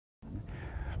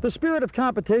The spirit of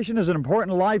competition is an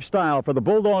important lifestyle for the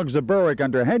Bulldogs of Berwick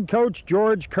under head coach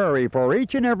George Curry. For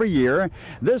each and every year,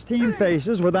 this team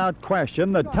faces, without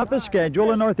question, the toughest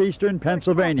schedule in northeastern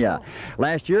Pennsylvania.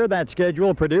 Last year, that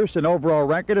schedule produced an overall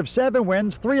record of 7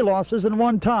 wins, 3 losses, and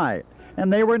 1 tie.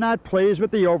 And they were not pleased with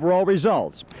the overall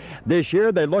results. This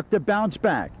year, they look to bounce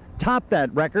back, top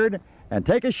that record, and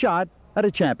take a shot at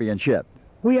a championship.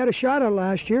 We had a shot at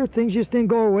last year. Things just didn't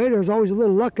go our way. There was always a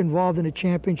little luck involved in the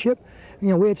championship. You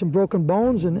know, we had some broken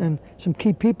bones and some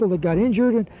key people that got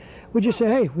injured, and we just say,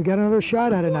 hey, we got another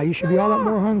shot at it now. You should be all that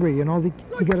more hungry. You know,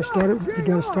 you got to start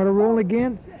it rolling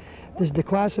again. This is the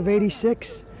class of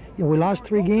 '86. You know, we lost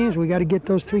 3 games. We got to get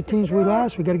those 3 teams we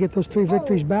lost. We got to get those 3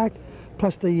 victories back,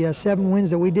 plus the 7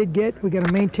 wins that we did get. We got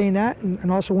to maintain that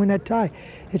and also win that tie.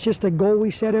 It's just a goal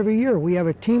we set every year. We have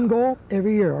a team goal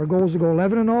every year. Our goal is to go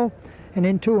 11-0 and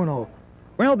then 2-0.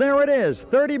 Well, there it is,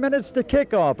 30 minutes to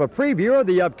kick off a preview of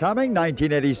the upcoming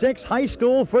 1986 high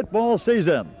school football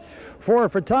season. For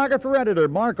photographer-editor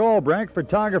Mark Albrecht,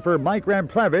 photographer Mike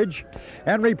Ramplevich,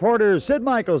 and reporters Sid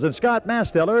Michaels and Scott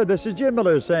Masteller, this is Jim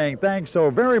Miller saying thanks so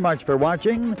very much for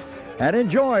watching and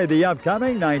enjoy the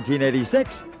upcoming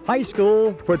 1986 high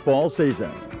school football season.